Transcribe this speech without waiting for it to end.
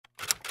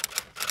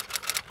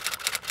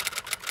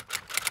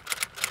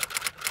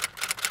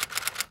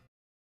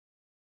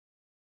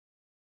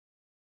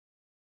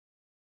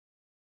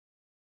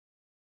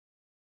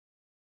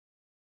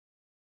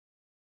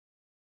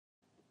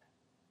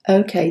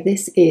Okay,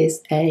 this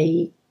is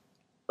a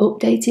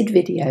updated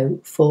video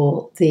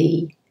for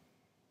the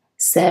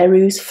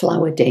Ceru's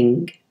Flower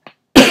Ding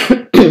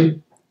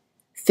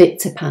Fit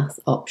to Path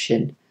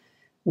option,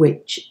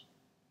 which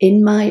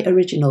in my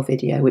original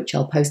video, which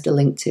I'll post a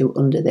link to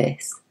under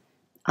this,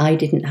 I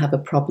didn't have a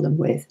problem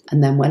with.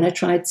 And then when I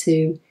tried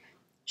to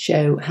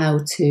show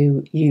how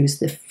to use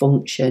the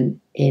function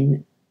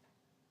in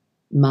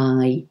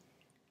my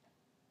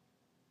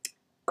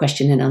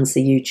question and answer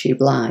YouTube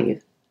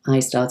live, I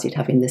started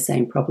having the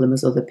same problem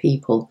as other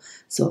people.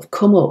 So I've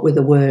come up with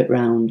a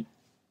workaround,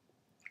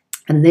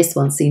 and this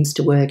one seems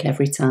to work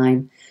every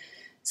time.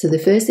 So the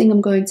first thing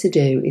I'm going to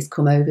do is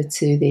come over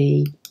to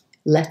the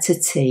letter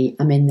T.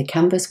 I'm in the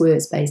Canvas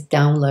Workspace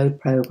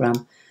download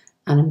program,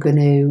 and I'm going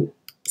to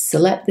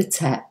select the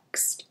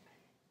text,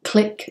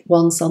 click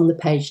once on the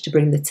page to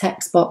bring the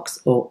text box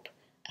up,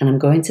 and I'm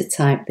going to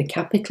type the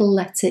capital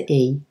letter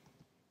E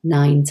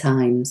 9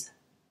 times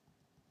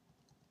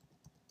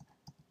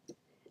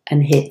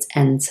and hit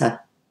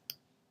enter.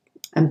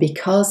 And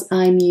because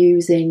I'm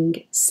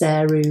using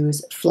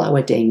Ceru's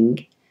Flower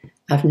Ding,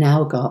 I've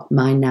now got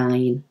my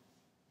 9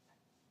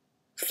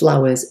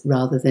 flowers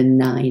rather than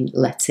 9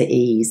 letter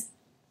E's.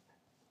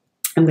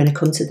 I'm going to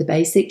come to the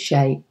basic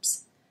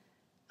shapes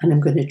and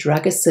I'm going to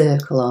drag a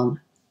circle on.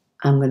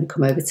 I'm going to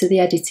come over to the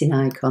editing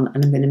icon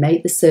and I'm going to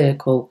make the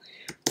circle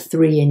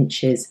 3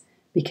 inches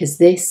because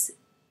this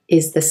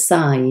is the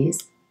size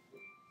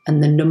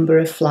and the number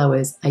of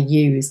flowers I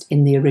used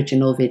in the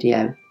original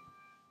video.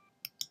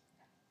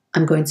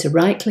 I'm going to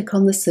right click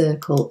on the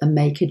circle and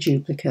make a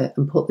duplicate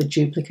and put the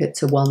duplicate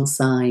to one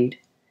side.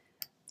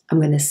 I'm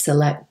going to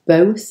select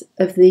both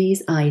of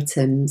these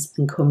items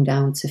and come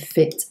down to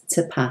Fit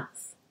to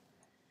Path.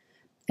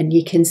 And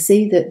you can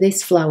see that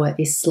this flower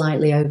is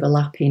slightly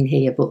overlapping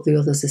here, but the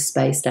others are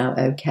spaced out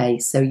okay.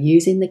 So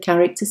using the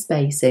character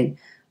spacing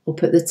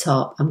up at the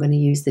top, I'm going to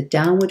use the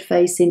downward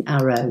facing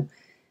arrow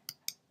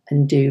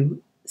and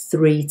do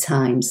 3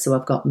 times. So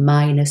I've got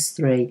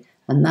 -3,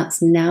 and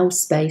that's now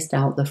spaced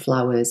out the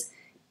flowers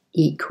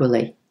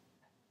equally.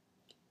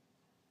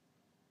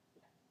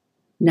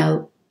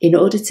 Now, in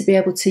order to be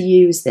able to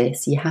use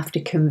this, you have to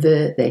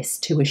convert this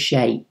to a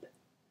shape.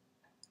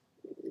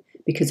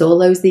 Because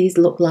although these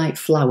look like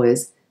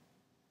flowers,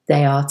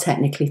 they are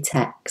technically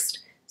text.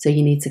 So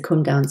you need to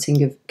come down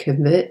to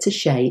convert to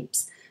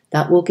shapes.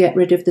 That will get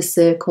rid of the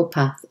circle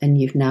path, and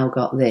you've now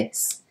got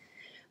this.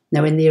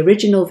 Now in the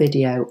original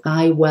video,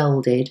 I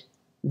welded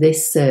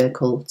this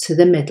circle to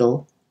the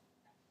middle,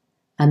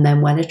 and then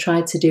when I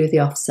tried to do the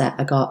offset,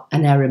 I got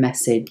an error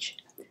message.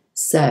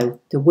 So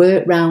the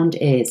workaround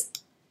is,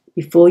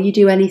 before you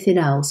do anything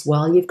else,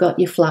 while you've got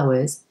your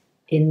flowers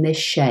in this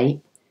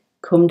shape,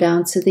 come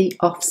down to the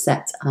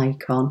offset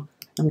icon.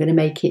 I'm going to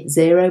make it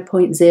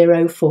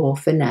 0.04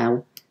 for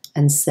now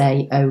and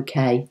say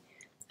OK.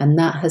 And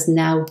that has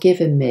now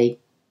given me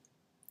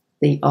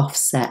the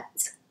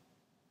offset.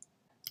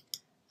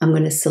 I'm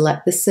going to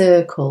select the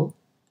circle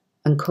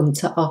and come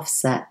to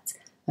offset.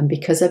 And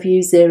because I've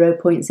used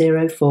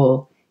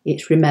 0.04,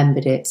 it's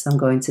remembered it. So I'm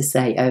going to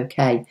say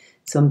OK.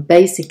 So I'm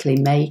basically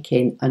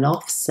making an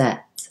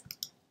offset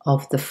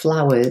of the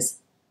flowers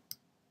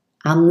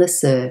and the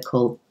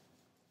circle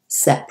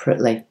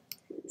separately.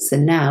 So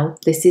now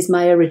this is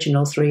my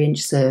original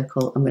 3-inch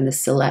circle. I'm going to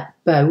select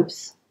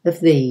both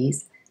of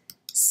these,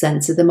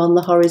 center them on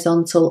the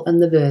horizontal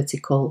and the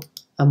vertical,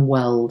 and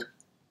weld.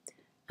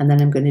 And then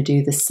I'm going to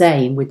do the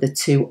same with the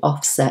 2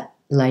 offset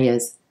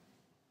layers,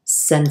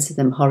 center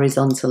them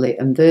horizontally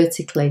and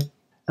vertically,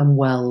 and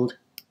weld.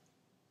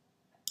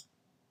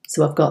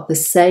 So I've got the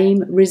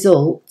same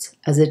result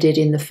as I did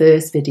in the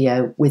first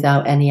video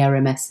without any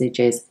error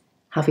messages.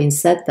 Having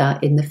said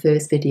that, in the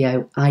first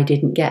video, I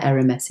didn't get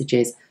error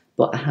messages,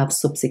 but I have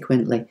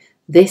subsequently.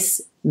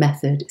 This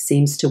method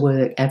seems to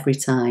work every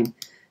time.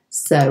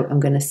 So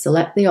I'm going to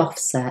select the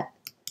offset,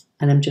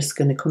 and I'm just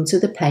going to come to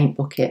the paint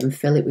bucket and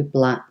fill it with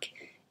black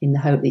in the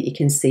hope that you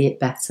can see it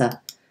better.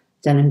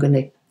 Then I'm going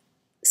to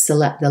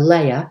select the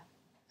layer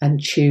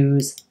and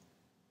choose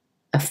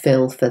a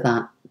fill for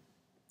that.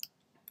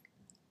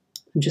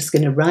 I'm just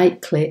going to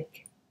right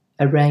click,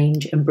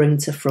 arrange and bring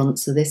to front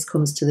so this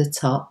comes to the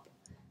top,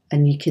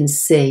 and you can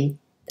see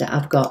that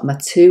I've got my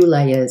 2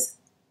 layers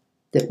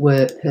that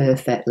work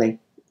perfectly.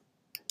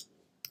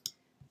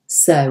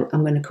 So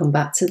I'm going to come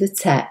back to the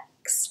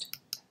text,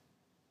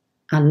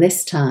 and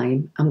this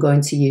time I'm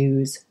going to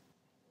use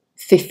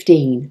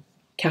 15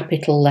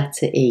 capital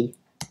letter E.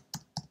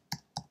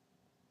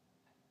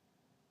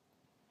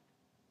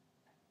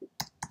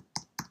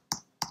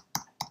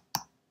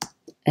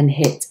 And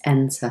hit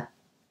enter.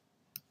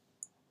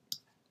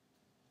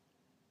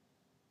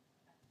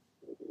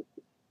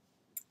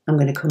 I'm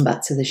going to come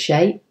back to the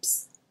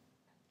shapes,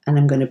 and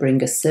I'm going to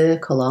bring a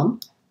circle on,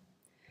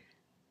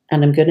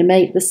 and I'm going to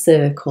make the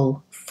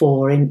circle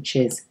 4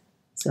 inches.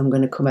 So I'm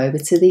going to come over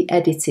to the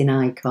editing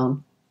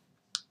icon,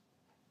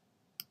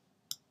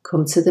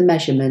 come to the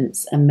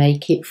measurements and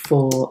make it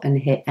 4 and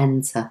hit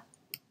enter.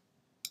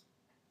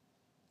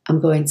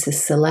 I'm going to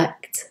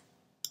select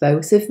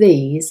both of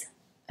these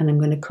and I'm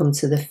going to come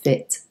to the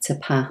fit to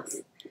path.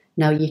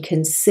 Now you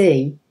can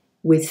see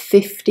with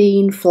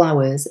 15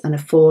 flowers and a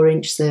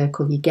 4-inch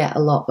circle you get a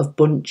lot of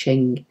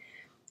bunching,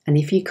 and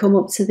if you come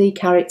up to the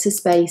character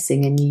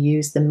spacing and you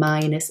use the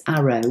minus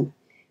arrow,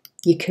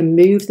 you can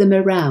move them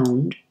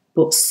around,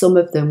 but some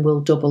of them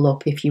will double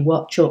up. If you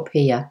watch up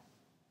here,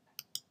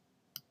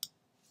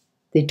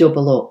 they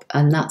double up,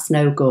 and that's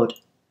no good.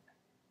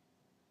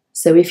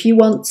 So if you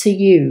want to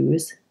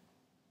use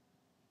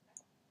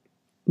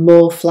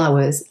more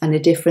flowers and a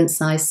different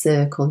size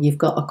circle, you've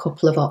got a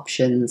couple of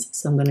options.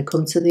 So I'm going to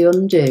come to the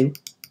undo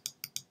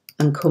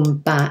and come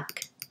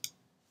back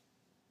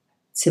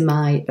to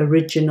my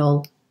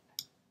original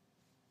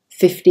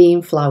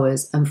 15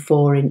 flowers and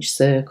 4-inch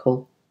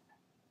circle.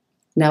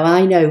 Now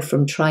I know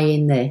from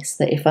trying this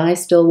that if I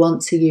still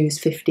want to use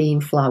 15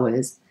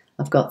 flowers,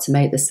 I've got to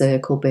make the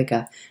circle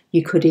bigger.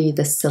 You could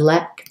either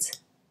select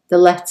the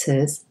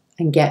letters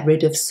and get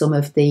rid of some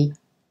of the,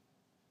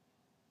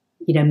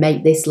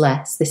 make this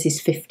less. This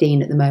is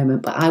 15 at the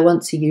moment, but I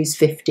want to use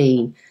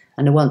 15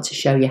 and I want to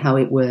show you how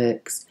it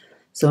works.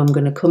 So I'm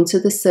going to come to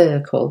the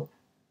circle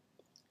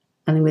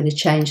and I'm going to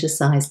change the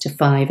size to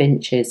 5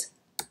 inches.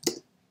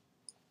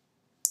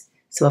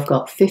 So I've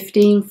got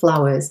 15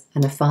 flowers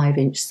and a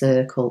 5-inch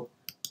circle.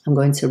 I'm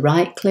going to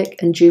right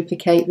click and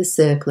duplicate the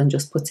circle and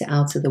just put it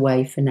out of the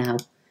way for now.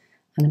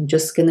 And I'm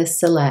just going to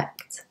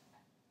select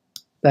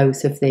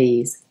both of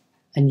these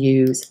and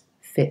use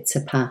fit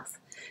to path.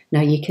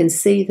 Now you can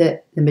see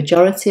that the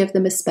majority of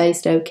them are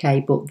spaced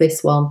okay, but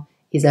this one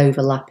is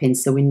overlapping,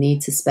 so we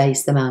need to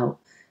space them out.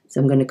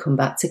 So I'm going to come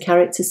back to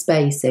character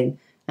spacing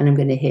and I'm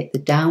going to hit the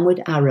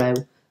downward arrow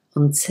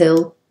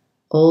until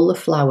all the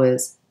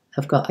flowers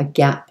have got a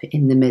gap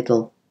in the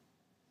middle.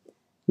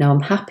 Now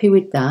I'm happy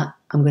with that.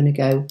 I'm going to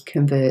go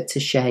convert to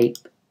shape.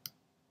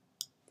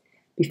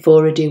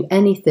 Before I do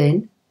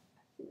anything,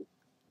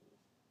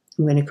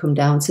 I'm going to come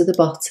down to the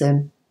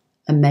bottom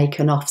and make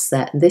an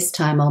offset, and this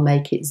time I'll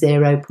make it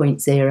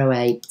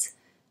 0.08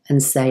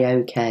 and say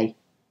OK.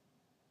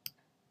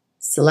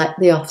 Select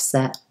the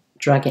offset,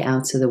 drag it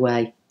out of the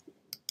way.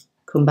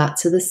 Come back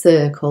to the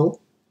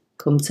circle,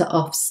 come to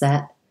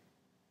offset.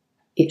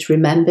 It's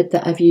remembered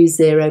that I've used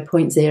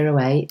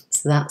 0.08,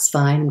 so that's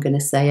fine. I'm going to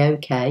say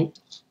OK,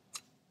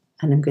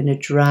 and I'm going to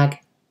drag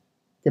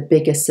the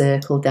bigger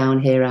circle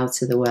down here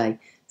out of the way.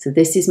 So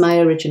this is my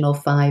original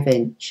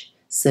 5-inch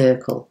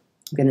circle.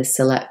 I'm going to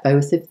select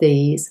both of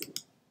these,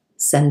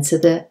 centre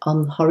them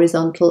on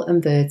horizontal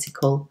and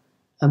vertical,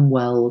 and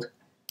weld.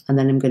 And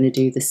then I'm going to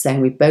do the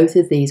same with both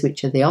of these,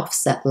 which are the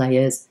offset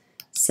layers,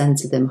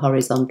 centre them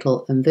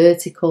horizontal and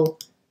vertical,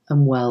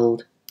 and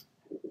weld.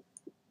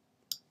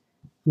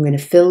 I'm going to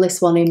fill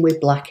this one in with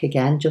black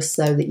again, just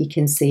so that you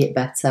can see it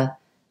better.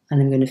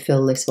 And I'm going to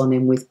fill this one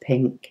in with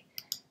pink.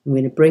 I'm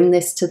going to bring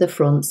this to the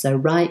front, so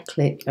right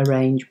click,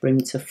 arrange,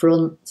 bring to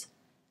front,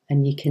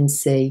 and you can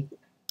see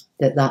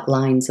that that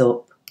lines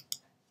up.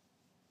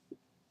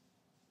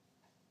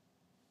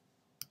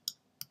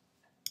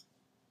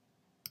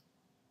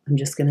 I'm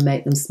just going to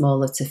make them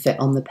smaller to fit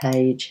on the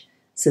page.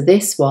 So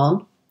this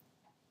one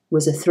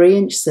was a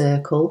 3-inch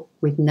circle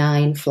with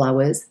 9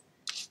 flowers.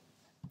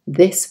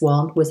 This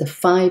one was a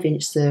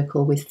 5-inch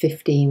circle with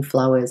 15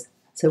 flowers.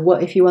 So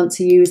what if you want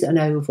to use an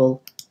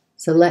oval?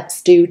 So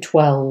let's do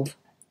 12.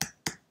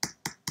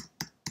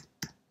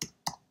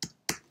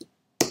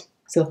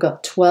 So I've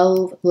got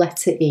 12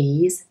 letter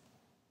E's,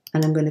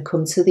 and I'm going to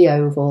come to the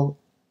oval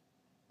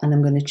and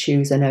I'm going to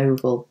choose an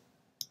oval.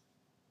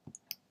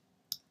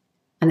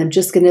 And I'm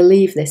just going to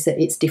leave this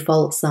at its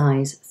default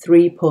size,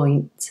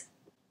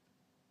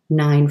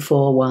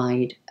 3.94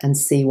 wide, and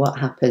see what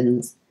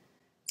happens.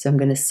 So I'm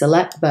going to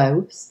select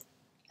both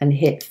and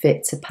hit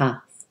fit to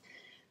path.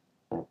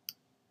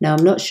 Now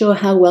I'm not sure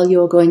how well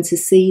you're going to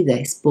see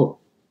this, but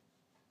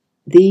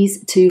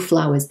these 2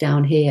 flowers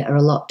down here are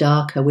a lot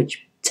darker,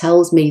 which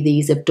tells me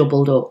these have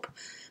doubled up.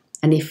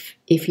 And if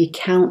you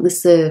count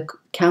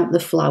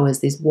the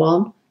flowers, there's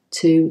 1,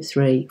 2,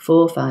 3,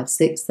 4, 5,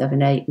 6,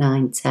 7, 8,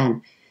 9,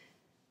 10.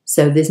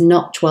 So there's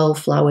not 12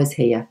 flowers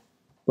here,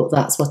 but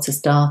that's what I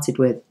started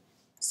with.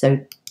 So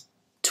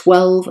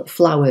 12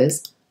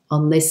 flowers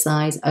on this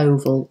size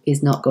oval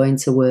is not going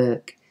to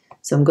work.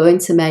 So I'm going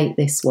to make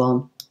this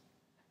one,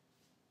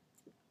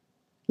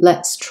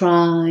 let's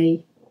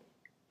try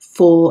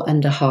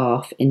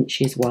 4.5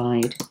 inches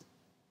wide.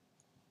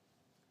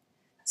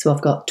 So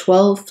I've got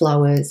 12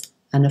 flowers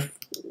and a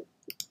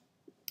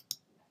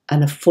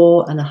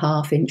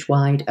 4.5 inch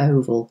wide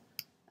oval.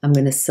 I'm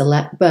going to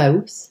select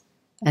both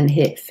and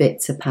hit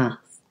fit to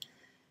path.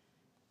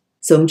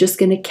 So I'm just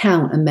going to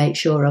count and make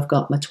sure I've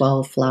got my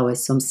 12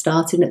 flowers. So I'm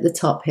starting at the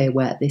top here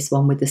where this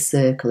one with the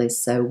circle is.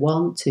 So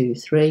 1, 2,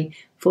 3,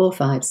 4,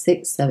 5,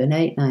 6, 7,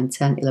 8, 9,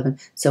 10, 11.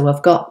 So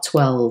I've got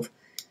 12.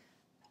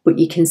 But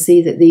you can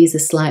see that these are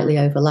slightly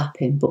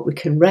overlapping, but we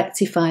can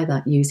rectify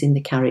that using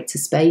the character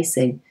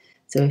spacing.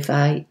 So if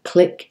I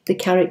click the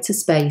character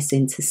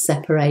spacing to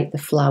separate the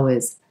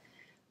flowers,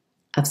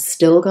 I've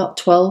still got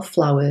 12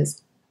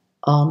 flowers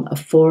on a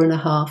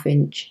 4.5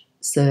 inch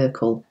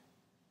circle.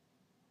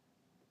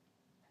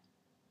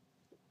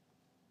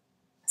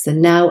 So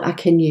now I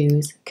can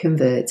use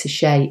convert to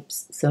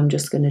shapes. So I'm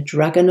just going to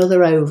drag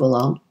another oval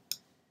on,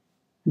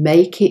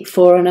 make it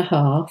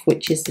 4.5,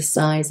 which is the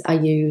size I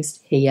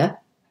used here.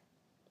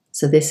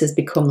 So this has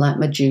become like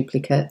my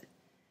duplicate.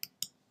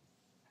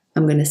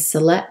 I'm going to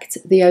select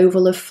the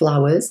oval of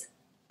flowers,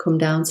 come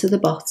down to the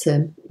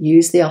bottom,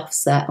 use the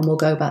offset, and we'll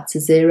go back to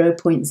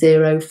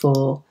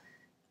 0.04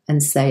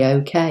 and say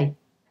OK.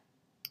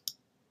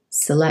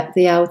 Select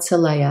the outer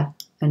layer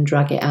and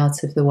drag it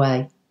out of the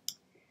way.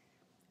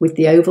 With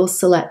the oval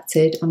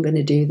selected, I'm going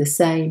to do the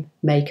same,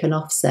 make an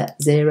offset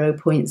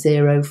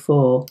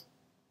 0.04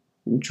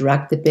 and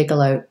drag the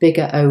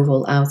bigger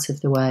oval out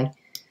of the way.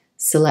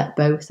 Select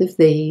both of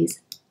these,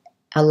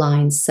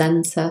 align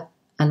centre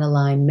and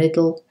align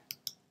middle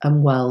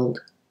and weld.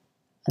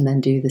 And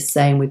then do the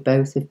same with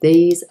both of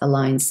these,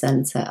 align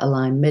centre,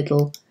 align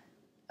middle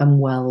and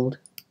weld.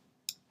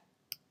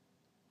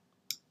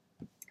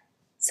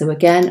 So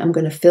again, I'm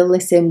going to fill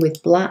this in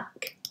with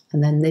black,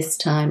 and then this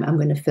time I'm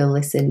going to fill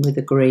this in with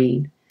a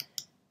green.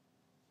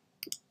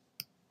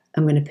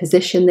 I'm going to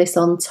position this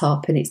on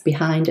top, and it's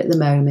behind at the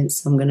moment,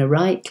 so I'm going to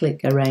right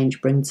click,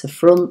 arrange, bring to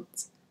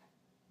front.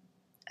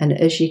 And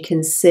as you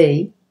can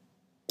see,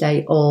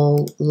 they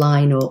all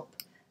line up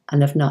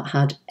and I've not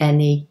had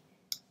any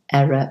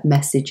error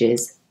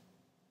messages.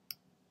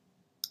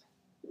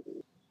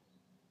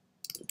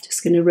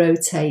 Just going to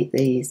rotate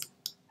these.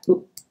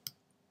 Oop.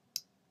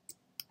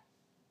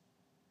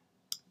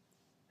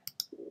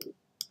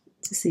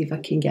 To see if I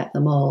can get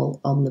them all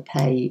on the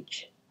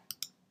page.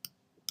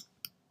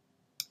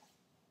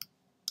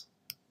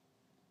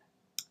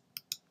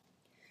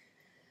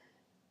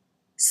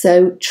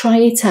 So try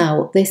it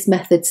out. This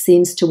method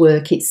seems to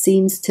work. It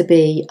seems to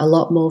be a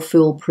lot more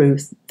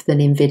foolproof than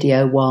in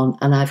video 1,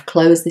 and I've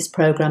closed this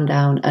program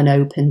down and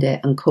opened it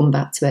and come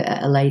back to it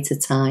at a later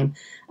time,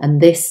 and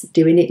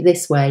doing it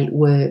this way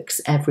works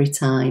every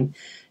time.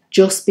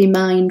 Just be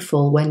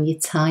mindful when you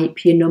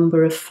type your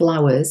number of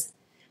flowers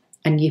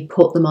and you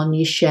put them on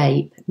your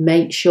shape,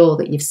 make sure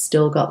that you've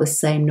still got the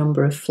same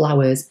number of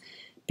flowers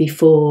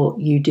before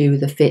you do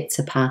the fit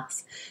to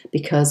path,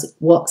 because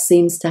what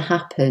seems to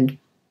happen,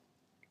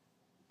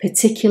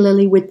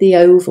 particularly with the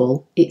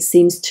oval, it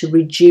seems to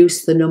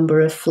reduce the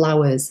number of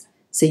flowers.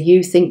 So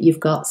you think you've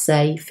got,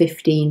 say,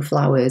 15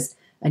 flowers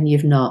and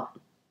you've not.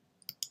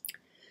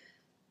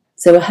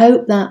 So I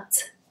hope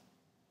that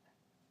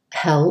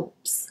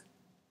helps.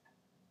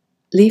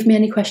 Leave me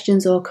any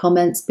questions or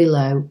comments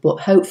below, but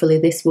hopefully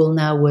this will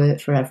now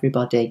work for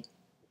everybody.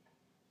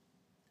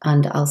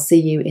 And I'll see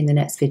you in the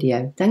next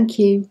video. Thank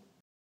you.